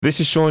This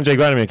is Sean J.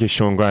 Granimek, it's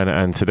Sean Griner,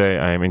 and today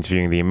I am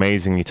interviewing the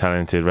amazingly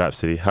talented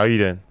Rhapsody. How are you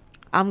doing?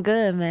 I'm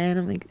good,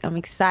 man. I'm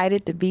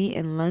excited to be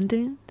in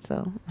London,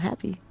 so I'm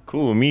happy.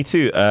 Cool, me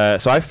too.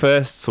 So I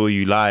first saw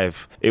you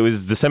live. It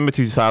was December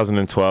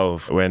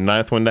 2012 when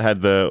Ninth Wonder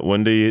had the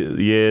Wonder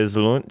Years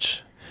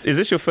launch. Is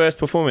this your first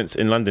performance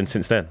in London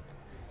since then?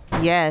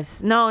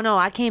 Yes. No.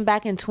 I came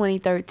back in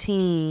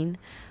 2013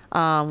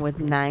 with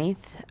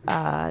Ninth.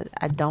 I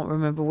don't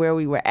remember where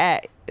we were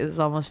at. It was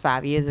almost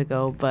 5 years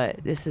ago,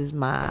 but this is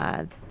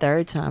my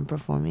third time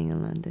performing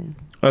in London.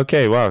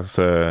 Okay, wow.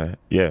 So,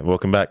 yeah,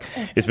 welcome back.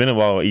 It's been a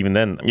while even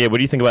then. Yeah, what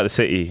do you think about the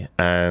city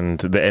and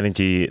the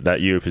energy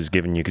that Europe has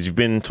given you? Because you've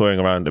been touring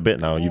around a bit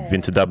now. You've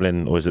been to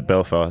Dublin, or is it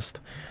Belfast,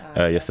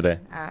 yesterday?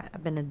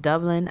 I've been to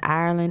Dublin,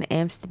 Ireland,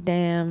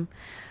 Amsterdam,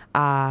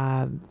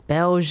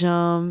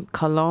 Belgium,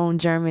 Cologne,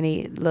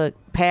 Germany. Look,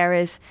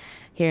 Paris.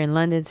 Here in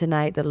London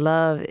tonight, the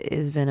love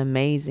has been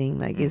amazing.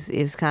 Like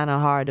it's kind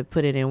of hard to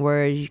put it in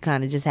words. You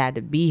kind of just had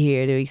to be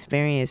here to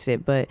experience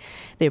it. But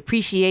the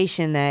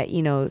appreciation that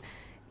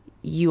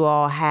you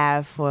all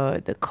have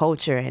for the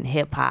culture and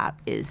hip hop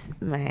is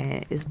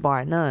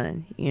bar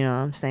none. You know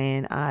what I'm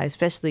saying?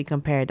 Especially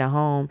compared to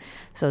home.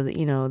 So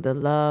the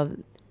love,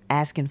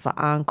 asking for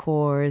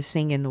encores,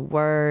 singing the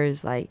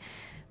words, like.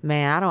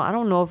 Man, I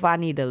don't know if I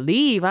need to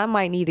leave. I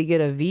might need to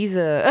get a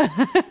visa.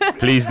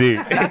 Please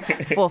do.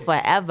 For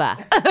forever.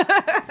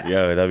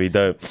 Yo, that'd be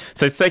dope.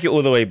 So to take it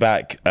all the way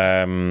back,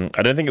 I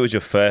don't think it was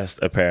your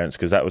first appearance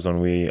because that was on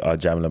We Are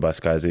Jamla by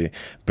Skyzoo.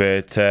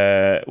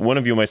 But one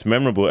of your most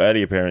memorable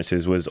early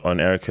appearances was on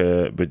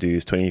Erykah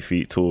Badu's 20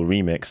 Feet Tall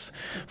remix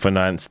for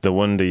Ninth's The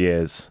Wonder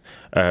Years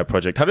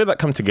project. How did that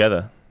come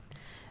together?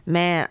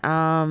 Man,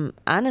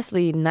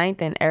 honestly,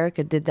 Ninth and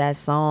Erykah did that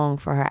song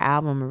for her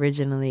album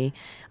originally,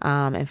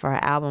 and for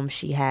her album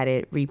she had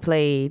it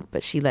replayed,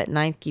 but she let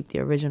Ninth keep the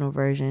original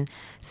version.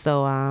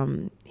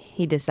 So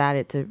he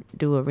decided to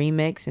do a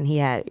remix, and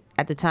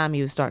at the time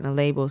he was starting a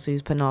label, so he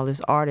was putting all this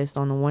artists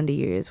on the Wonder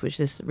Years, which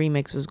this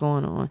remix was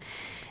going on,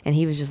 and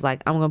he was just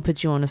like, I'm gonna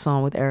put you on a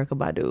song with Erykah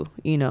Badu,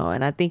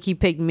 and I think he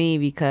picked me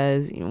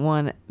because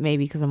one,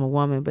 maybe because I'm a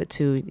woman, but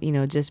two,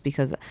 just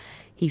because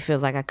he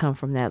feels like I come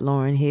from that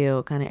Lauryn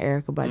Hill kind of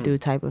Erykah Badu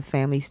type of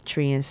family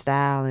tree and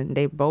style, and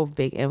they both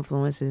big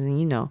influences.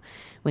 And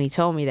when he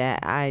told me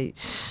that, I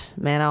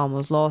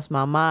almost lost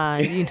my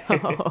mind.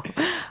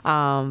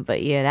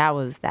 But yeah,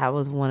 that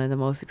was one of the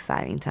most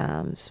exciting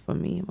times for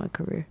me in my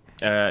career.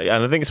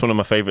 And I think it's one of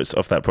my favorites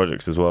off that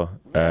project as well.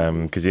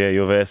 Because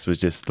your verse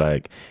was just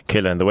like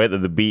killer, and the way that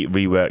the beat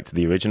reworked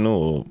the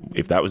original, or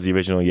if that was the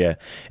original,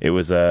 it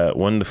was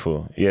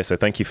wonderful. Yeah, so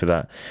thank you for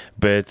that.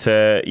 But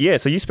so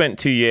you spent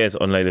 2 years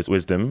on Layla's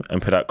Wisdom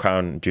and put out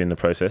Crown during the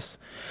process.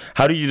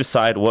 How did you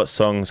decide what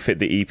songs fit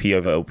the EP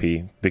over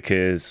LP?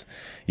 Because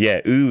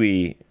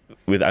Ooey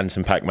with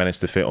Anderson .Paak managed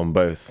to fit on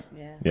both.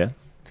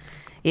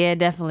 Yeah,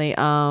 definitely.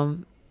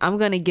 I'm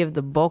going to give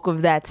the bulk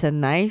of that to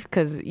Knife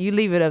because you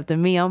leave it up to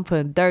me. I'm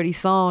putting 30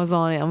 songs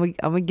on it. I'm going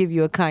to give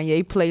you a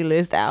Kanye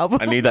playlist album.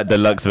 I need that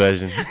deluxe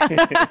version.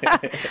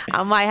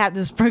 I might have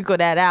to sprinkle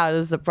that out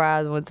as a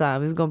surprise one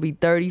time. It's going to be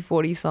 30,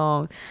 40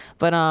 songs.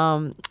 But,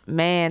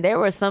 man, there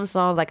were some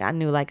songs like I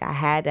knew like I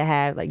had to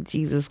have like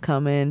Jesus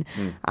Coming.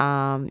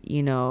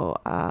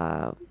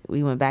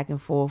 We went back and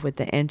forth with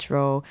the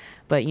intro.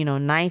 But,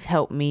 Knife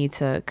helped me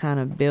to kind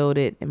of build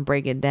it and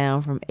break it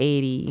down from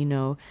 80.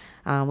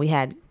 We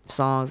had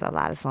a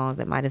lot of songs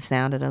that might have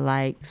sounded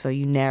alike, so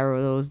you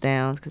narrow those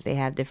down because they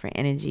have different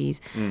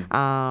energies.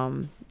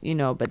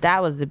 But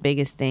that was the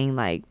biggest thing,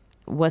 like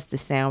what's the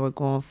sound we're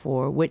going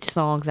for, which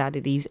songs out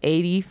of these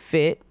 80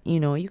 fit.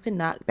 You can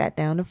knock that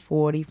down to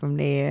 40 from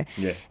there.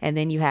 And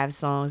then you have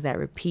songs that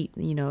repeat,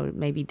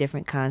 maybe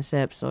different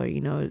concepts or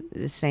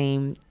the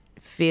same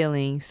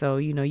feeling, so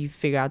you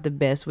figure out the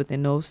best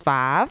within those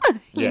 5.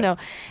 And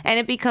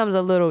it becomes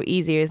a little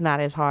easier. It's not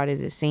as hard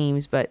as it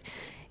seems, but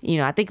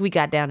I think we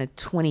got down to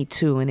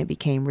 22 and it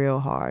became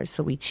real hard.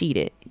 So we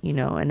cheated,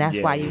 and that's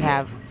why you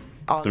have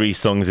all 3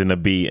 songs in a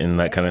beat and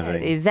that kind of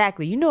thing.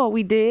 Exactly. You know what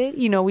we did?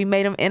 We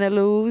made them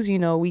interludes.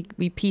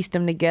 We pieced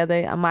them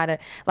together. I might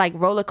have, like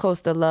Roller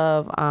Coaster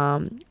Love,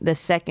 the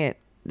second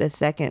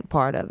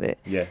part of it.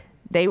 Yeah.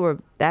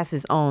 That's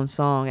his own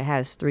song. It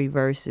has 3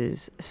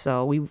 verses.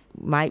 So we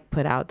might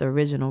put out the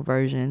original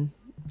version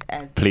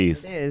as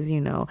Please. It is,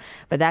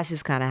 but that's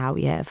just kind of how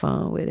we had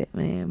fun with it,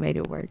 man. Made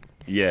it work.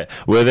 Yeah.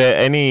 Were there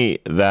any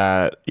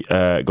that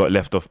got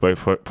left off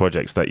both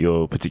projects that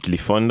you're particularly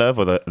fond of,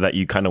 or that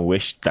you kind of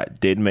wish that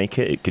did make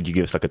it? Could you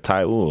give us like a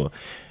title, or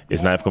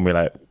is Knife gonna be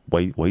like, what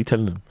are you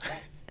telling them?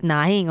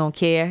 Nah, he ain't gonna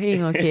care.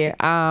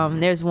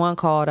 There's one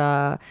called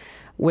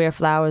Where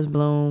Flowers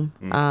Bloom,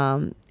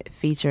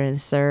 featuring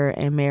Sir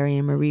and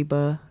Mariam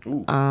Mariba.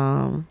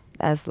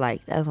 That's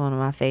one of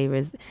my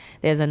favorites.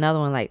 There's another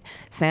one like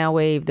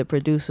Soundwave, the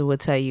producer will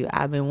tell you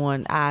I've been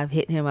wanting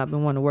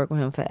to work with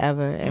him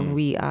forever, and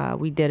we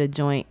did a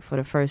joint for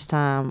the first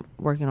time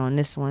working on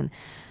this one,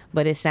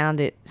 but it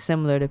sounded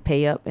similar to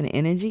Pay Up in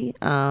energy.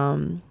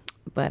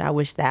 But I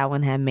wish that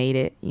one had made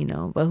it,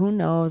 but who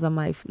knows? I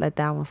might let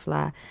that one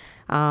fly.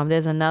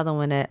 There's another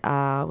one that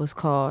was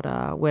called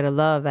Where the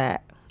Love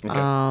At.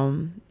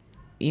 Okay.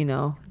 You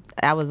know,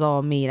 that was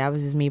all me. That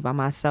was just me by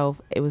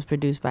myself. It was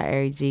produced by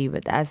Ari G,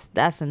 but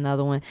that's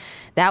another one.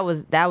 That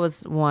was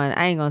one.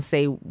 I ain't gonna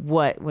say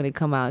what when it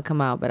come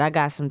out, but I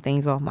got some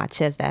things off my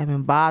chest that have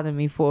been bothering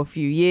me for a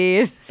few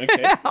years.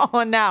 Okay.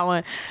 On that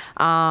one.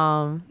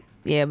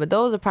 Yeah, but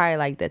those are probably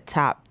like the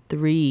top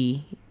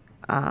three.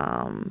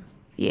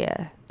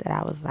 Yeah, that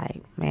I was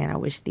like, man, I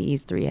wish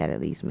these three had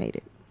at least made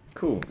it.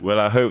 Cool. Well,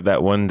 I hope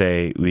that one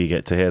day we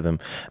get to hear them.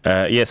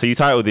 Yeah, so you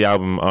titled the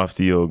album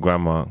after your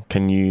grandma.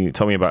 Can you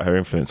tell me about her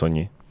influence on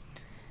you?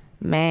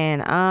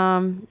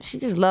 Man, she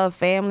just loved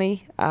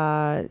family.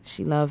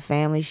 She loved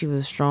family. She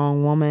was a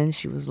strong woman.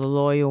 She was a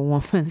loyal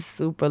woman,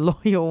 super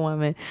loyal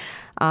woman.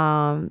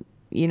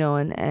 You know,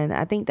 and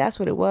I think that's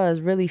what it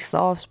was, really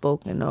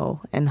soft-spoken,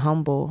 though, and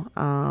humble.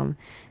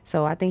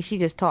 So I think she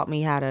just taught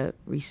me how to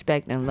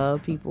respect and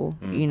love people,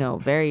 you know,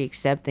 very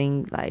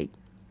accepting, like,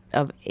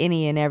 of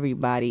any and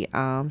everybody.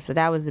 So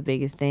that was the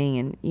biggest thing,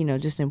 and, you know,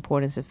 just the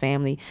importance of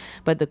family.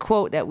 But the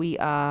quote that we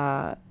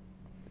that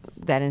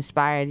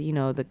inspired, you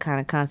know, the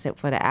kind of concept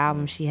for the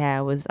album she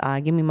had was,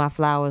 give me my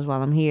flowers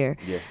while I'm here.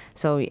 Yeah.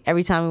 So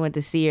every time we went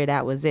to see her,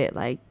 that was it.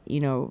 Like, you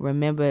know,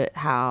 remember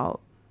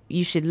how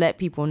you should let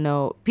people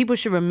know. People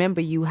should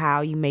remember you,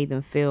 how you made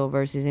them feel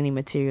versus any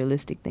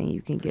materialistic thing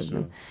you can give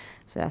them.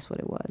 So that's what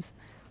it was.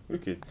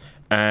 Okay.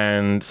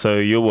 And so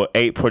you're, what,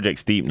 8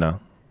 projects deep now?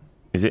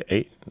 Is it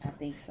 8? I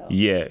think so.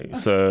 Yeah.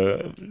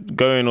 So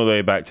going all the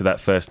way back to that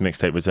first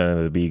mixtape, Return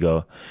of the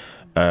Beagle,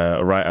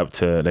 right up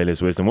to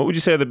Layla's Wisdom, what would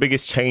you say are the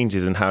biggest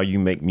changes in how you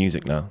make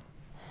music now?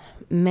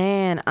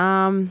 Man,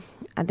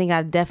 I think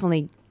I've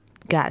definitely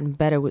gotten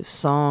better with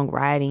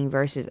songwriting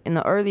versus in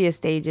the earlier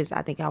stages.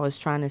 I think I was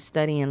trying to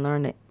study and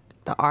learn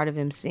the art of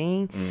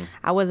emceeing.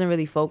 I wasn't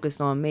really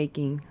focused on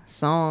making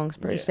songs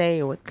per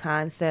se or with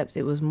concepts.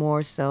 It was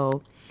more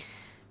so,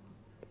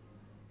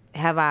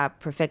 have I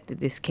perfected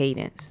this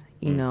cadence?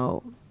 You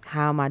know,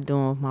 how am I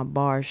doing with my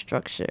bar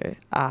structure?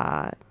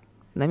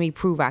 Let me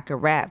prove I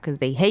could rap because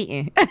they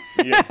hating.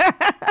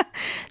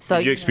 So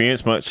did you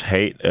experience much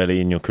hate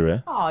early in your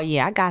career? Oh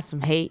yeah, I got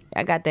some hate.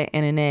 I got that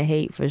internet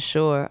hate for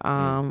sure.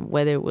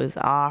 Whether it was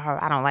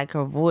I don't like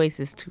her voice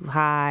is too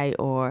high,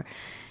 or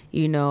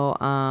you know,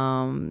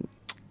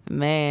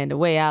 man, the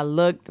way I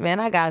looked, man,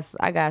 I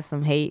got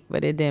some hate,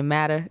 but it didn't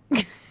matter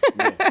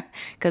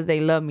because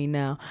they love me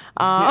now.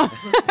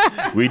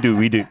 We do.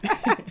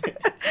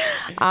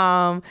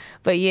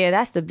 But yeah,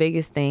 that's the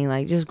biggest thing,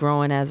 like just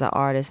growing as an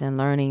artist and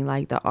learning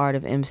like the art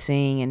of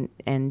emceeing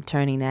and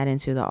turning that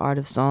into the art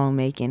of song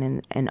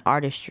making and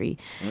artistry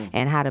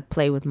and how to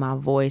play with my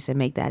voice and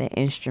make that an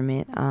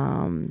instrument.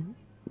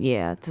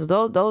 Yeah, so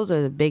those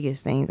are the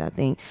biggest things, I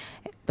think.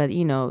 But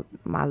you know,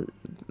 my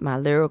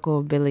lyrical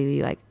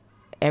ability, like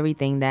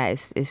everything that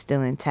is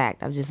still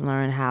intact. I've just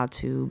learned how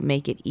to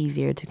make it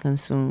easier to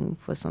consume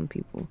for some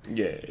people.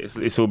 Yeah,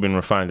 it's all been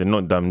refined and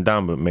not dumbed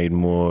down, but made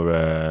more,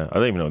 I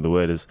don't even know what the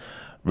word is,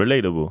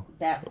 relatable.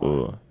 That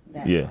part.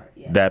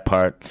 That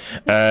part.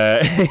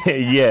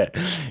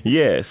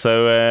 Yeah.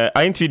 So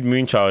I interviewed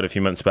Moonchild a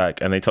few months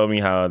back, and they told me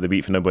how The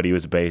Beat for Nobody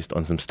was based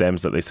on some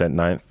stems that they sent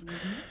Ninth.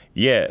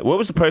 Yeah, what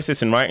was the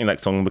process in writing that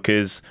song?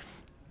 Because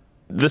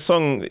the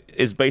song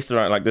is based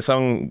around, like, the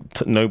song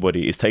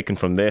Nobody is taken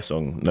from their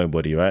song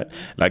Nobody, right?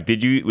 Like,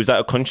 was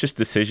that a conscious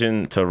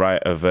decision to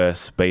write a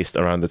verse based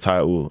around the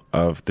title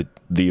of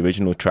the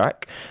original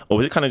track? Or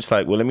was it kind of just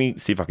like, well, let me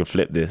see if I can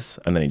flip this,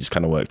 and then it just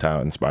kind of worked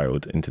out and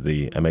spiraled into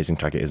the amazing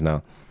track it is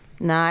now?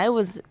 Nah, it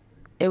was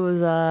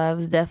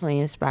definitely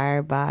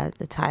inspired by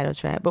the title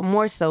track, but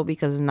more so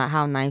because of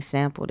how Knife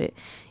sampled it.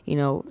 You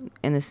know,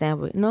 in the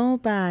sample,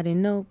 nobody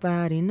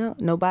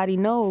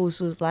knows.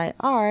 So it's like,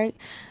 all right,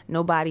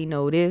 nobody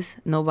know this,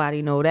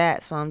 nobody know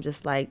that. So I'm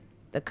just like,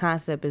 the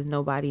concept is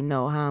nobody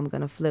know. How I'm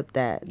gonna flip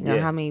that. You know,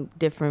 how many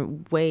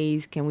different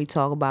ways can we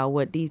talk about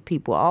what these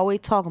people always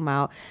talking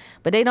about,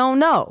 but they don't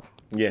know.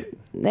 Yeah.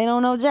 They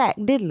don't know Jack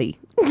Diddley.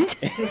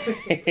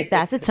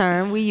 That's a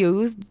term we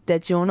use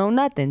that you don't know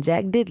nothing,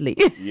 Jack Diddley.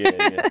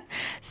 Yeah.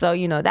 So,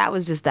 you know, that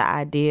was just the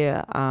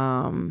idea.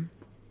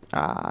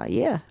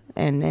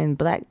 And then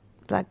Black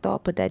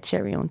Thought put that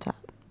cherry on top.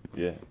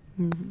 Yeah.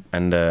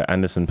 And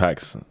Anderson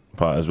 .Paak's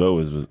part as well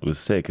was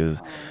sick.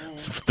 Cause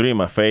 3 of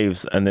my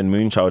faves, and then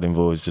Moonchild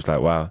involved is just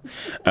like, wow.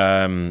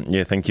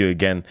 Yeah, thank you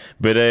again.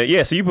 But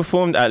so you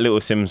performed at Little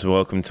Simz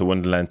Welcome to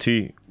Wonderland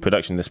 2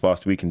 production this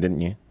past weekend, didn't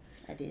you?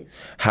 I did.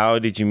 How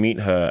did you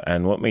meet her,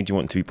 and what made you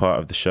want to be part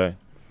of the show?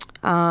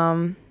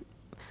 Well,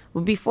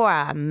 before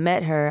I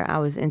met her, I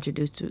was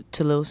introduced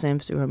to Lil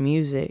Simz through her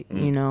music.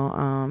 You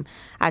know,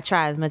 I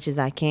try as much as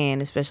I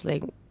can,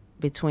 especially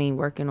between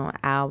working on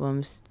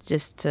albums,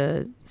 just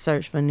to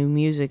search for new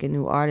music and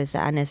new artists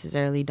that I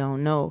necessarily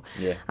don't know.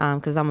 Yeah.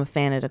 Because I'm a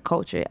fan of the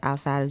culture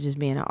outside of just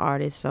being an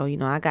artist. So, you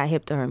know, I got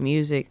hip to her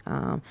music.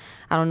 I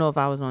don't know if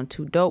I was on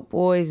Two Dope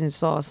Boys and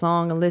saw a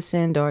song and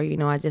listened, or, you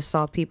know, I just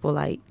saw people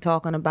like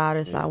talking about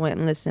it, so I went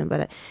and listened.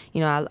 But, you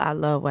know, I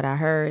love what I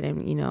heard,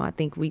 and, you know, I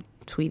think we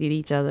tweeted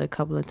each other a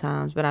couple of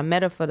times. But I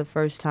met her for the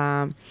first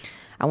time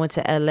I went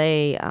to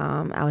LA.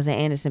 I was at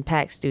Anderson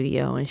 .Paak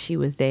studio, and she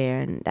was there,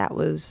 and that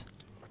was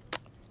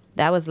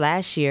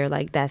last year,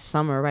 like that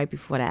summer, right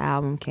before the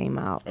album came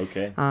out.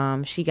 Okay.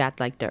 She got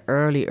like the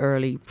early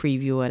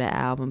preview of the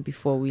album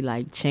before we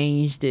like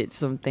changed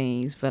some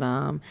things. But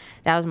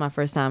that was my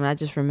first time, and I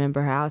just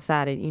remember her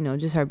outside of, you know,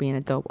 just her being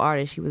a dope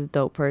artist. She was a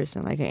dope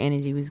person. Like her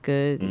energy was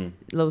good.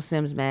 Lil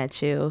Sims mad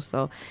chill.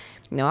 So,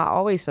 you know, I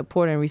always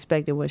supported and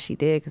respected what she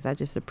did because I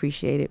just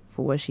appreciate it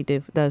for what she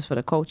does for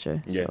the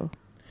culture. Yeah. So.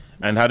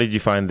 And how did you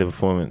find the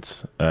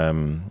performance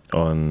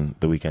on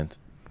the weekend?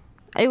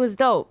 It was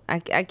dope.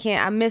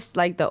 I missed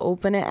like the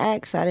opening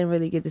acts. I didn't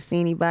really get to see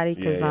anybody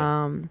because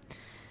I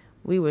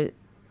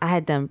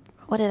had done,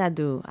 what did I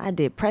do? I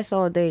did press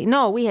all day.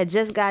 No, we had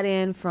just got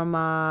in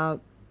from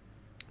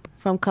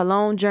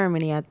Cologne,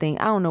 Germany, I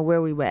think. I don't know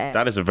where we were at.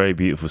 That is a very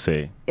beautiful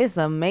city. It's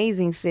an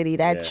amazing city.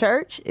 That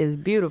church is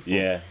beautiful.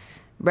 Yeah.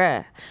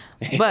 Bruh.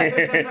 But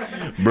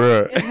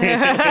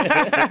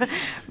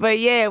but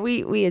yeah,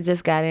 we had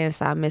just got in,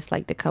 so I missed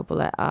like the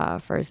couple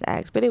of first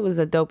acts. But it was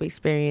a dope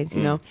experience,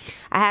 you know.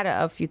 I had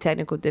a few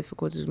technical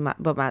difficulties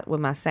with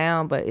my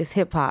sound, but it's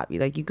hip hop.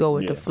 Like you go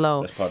with the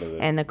flow, that's part of it.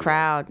 And the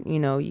crowd,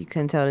 you know, you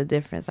couldn't tell the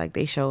difference. Like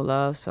they show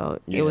love, so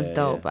it was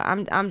dope. But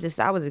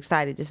I was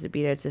excited just to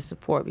be there to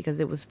support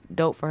because it was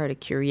dope for her to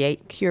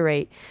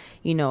curate,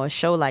 you know, a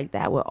show like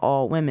that with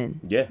all women.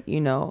 Yeah, you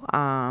know.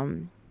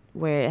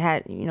 Where it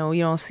had, you know,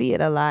 you don't see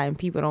it a lot and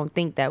people don't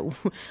think that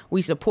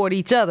we support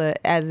each other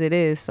as it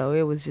is. So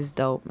it was just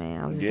dope, man.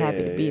 I was just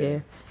happy to be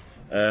there.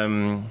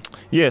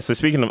 So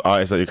speaking of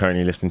artists that you're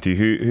currently listening to,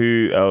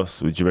 who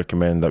else would you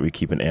recommend that we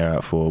keep an ear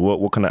out for?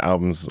 What kind of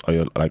albums are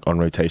you like on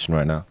rotation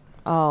right now?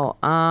 Oh,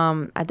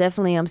 I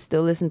definitely am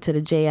still listening to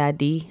the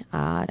JID.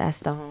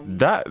 That's the home.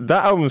 That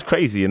album was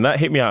crazy, and that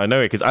hit me out of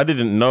nowhere because I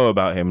didn't know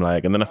about him.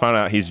 Like, and then I found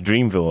out he's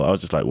Dreamville. I was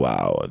just like,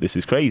 wow, this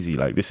is crazy.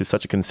 Like, this is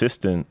such a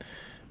consistent,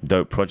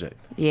 dope project.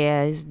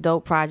 Yeah, it's a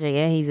dope project,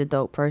 and he's a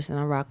dope person.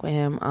 I rock with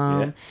him.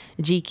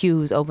 GQ,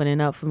 who's opening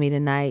up for me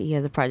tonight, he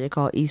has a project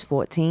called East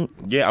 14th.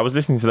 Yeah, I was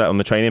listening to that on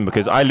the train in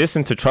because I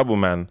listened to Trouble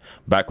Man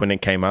back when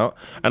it came out,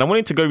 and I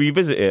wanted to go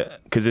revisit it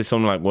because it's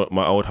on like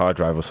my old hard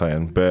drive or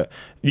something, but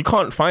you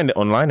can't find it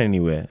online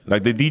anywhere.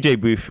 Like the DJ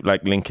booth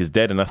like link is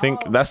dead, and I think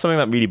that's something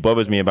that really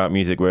bothers me about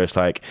music, where it's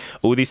like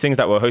all these things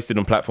that were hosted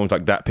on platforms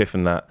like Dat Piff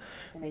and that,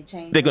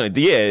 they're gonna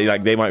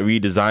like they might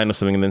redesign or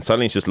something, and then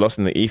suddenly it's just lost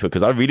in the ether.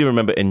 Because I really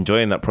remember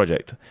enjoying that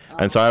project,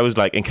 and so I was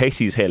like, in case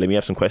he's here, let me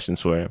have some questions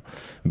for him.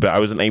 But I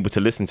wasn't able to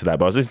listen to that.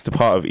 But I was listening to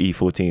part of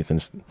E14th,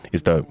 and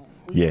it's dope.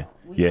 We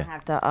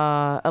have to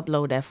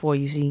upload that for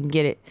you so you can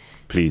get it.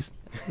 Please.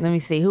 Let me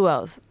see who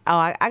else. Oh,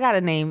 I got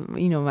a name.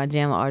 You know, my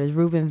jam artist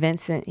Ruben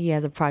Vincent. He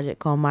has a project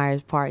called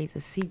Myers Park. He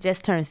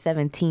just turned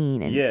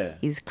 17, and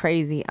he's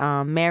crazy.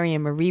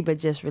 Mariam Mariba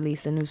just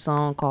released a new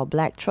song called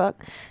Black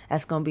Truck.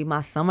 That's gonna be my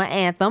summer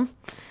anthem,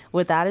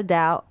 without a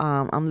doubt.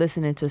 I'm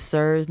listening to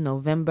Sirs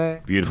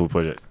November. Beautiful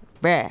project.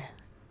 Bruh,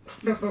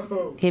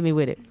 hit me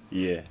with it.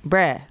 Yeah.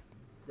 Bruh.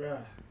 All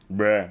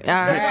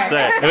right.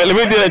 Sorry. Let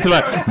me do that to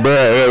my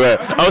bruh.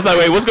 I was like,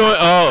 wait, what's going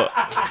on?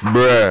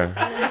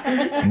 Bruh.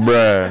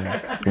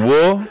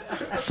 War,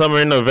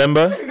 Summer in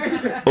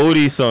November, all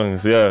these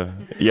songs, yeah.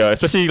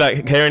 Especially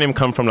like hearing him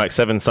come from like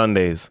 7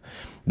 Sundays.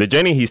 The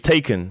journey he's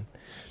taken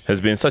has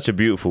been such a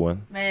beautiful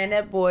one. Man,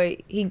 that boy,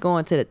 he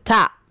going to the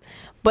top.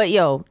 But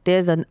yo,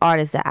 there's an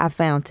artist that I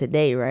found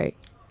today, right?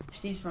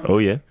 She's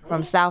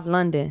from South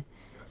London,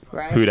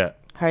 right? Who that?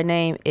 Her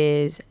name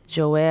is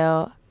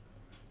Joelle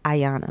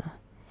Ayana.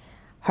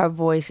 Her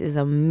voice is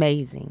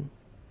amazing.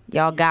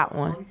 Y'all got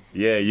one.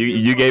 Yeah,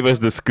 you gave us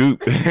the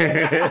scoop.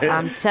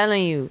 I'm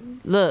telling you.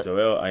 Look.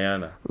 Joelle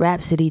Ayana.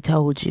 Rhapsody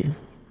told you.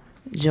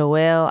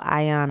 Joelle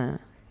Ayana.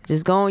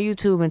 Just go on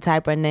YouTube and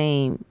type her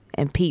name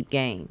and peep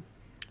game.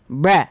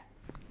 Bruh.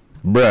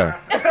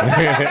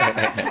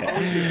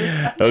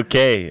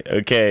 Okay,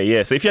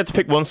 yeah. So if you had to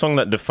pick one song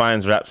that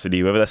defines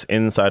Rhapsody, whether that's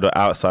inside or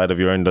outside of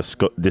your own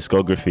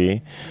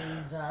discography,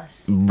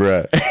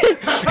 bruh.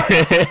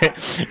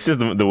 It's just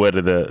the word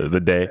of the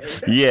day.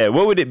 Yeah,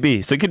 what would it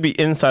be? So it could be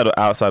inside or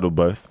outside or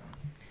both.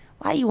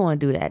 Why you want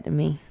to do that to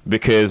me?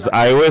 Because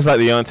I always like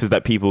the answers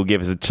that people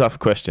give. It's a tough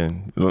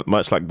question,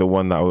 much like the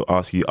one that I will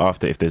ask you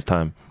after if there's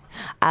time.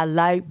 I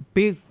like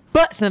big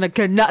butts and a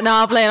cannot. No,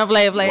 I'm playing.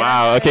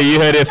 Wow, okay,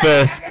 you heard it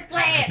first.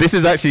 This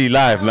is actually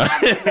live now.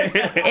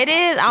 It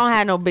is. I don't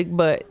have no big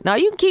butt. No,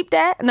 you can keep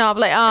that. No, I'm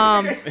like,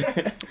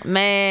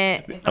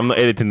 man. I'm not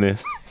editing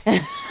this.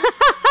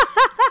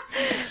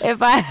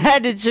 If I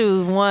had to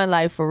choose one,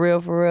 like for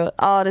real,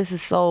 oh, this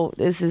is so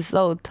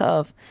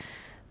tough.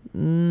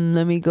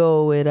 Let me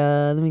go with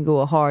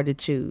hard to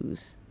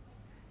choose.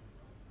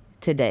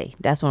 Today.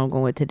 That's what I'm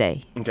going with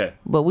today. Okay.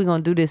 But we're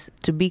gonna do this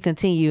to be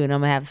continued, and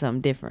I'm gonna have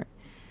something different.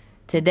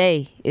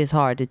 Today is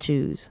hard to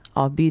choose.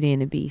 Off Beauty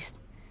and the Beast.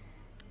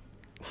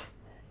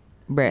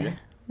 Bruh. Yeah.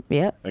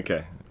 Yep.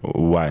 Okay.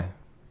 Why?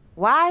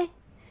 Why?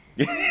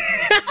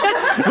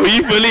 Were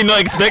you fully not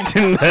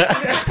expecting that?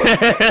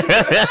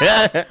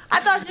 I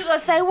thought you were gonna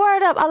say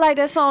 "Word Up." I like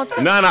that song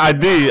too. No, I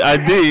do, I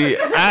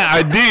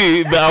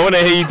do, but I want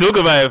to hear you talk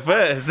about it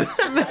first.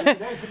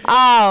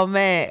 Oh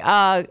man,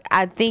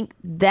 I think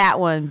that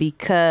one,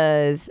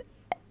 because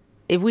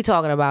if we're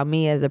talking about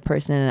me as a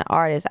person and an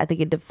artist, I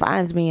think it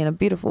defines me in a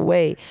beautiful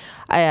way.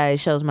 It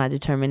shows my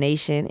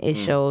determination. It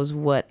shows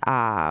what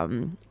I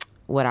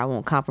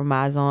won't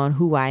compromise on,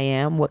 who I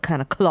am, what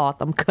kind of cloth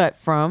I'm cut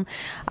from.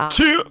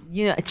 Chill.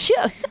 You know,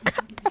 chill.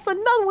 That's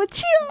another one.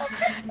 Chill.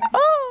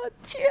 Oh,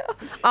 chill.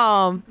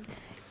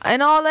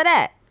 And all of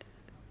that.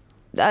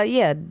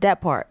 Yeah,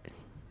 that part.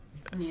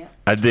 Yeah.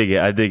 I dig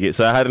it.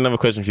 So I had another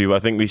question for you, but I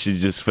think we should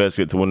just first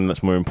get to one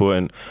that's more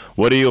important.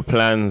 What are your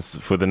plans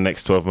for the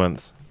next 12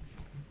 months?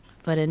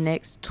 For the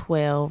next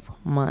 12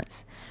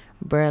 months.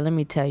 Bruh, let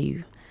me tell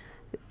you.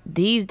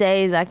 These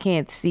days, I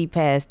can't see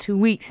past 2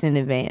 weeks in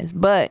advance.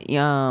 But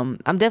I'm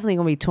definitely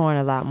going to be touring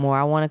a lot more.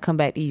 I want to come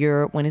back to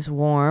Europe when it's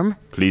warm.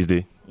 Please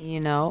do. You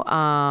know,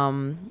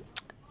 a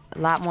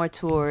lot more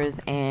tours,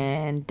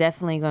 and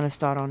definitely going to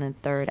start on a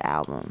third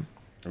album.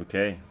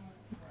 Okay.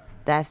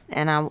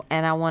 And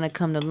I want to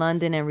come to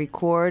London and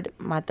record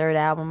my third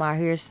album out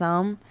here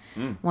some.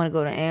 Want to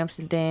go to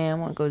Amsterdam,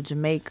 want to go to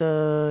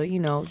Jamaica, you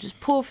know, just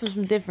pull from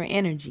some different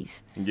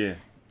energies. Yeah.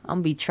 I'm going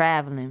to be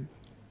traveling.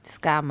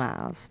 Sky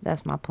miles.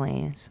 That's my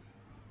plans.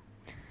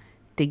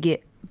 To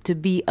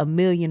be a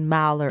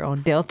 1,000,000-miler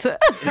on Delta.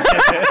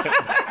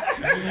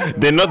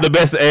 They're not the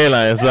best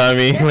airlines, so I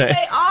mean. Yes, Like,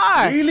 they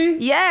are. really?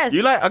 Yes.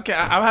 You like, okay,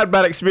 I've had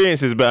bad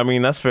experiences, but I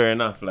mean, that's fair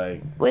enough.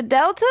 Like, With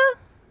Delta?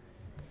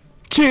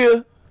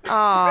 chill.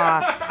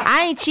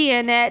 I ain't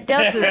cheering that.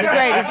 Delta's the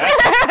greatest.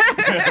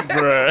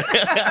 Bruh.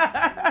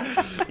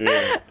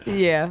 Yeah.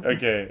 Yeah.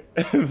 Okay.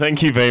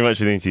 Thank you very much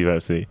for the interview,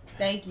 Babsy.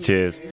 Thank you. Cheers.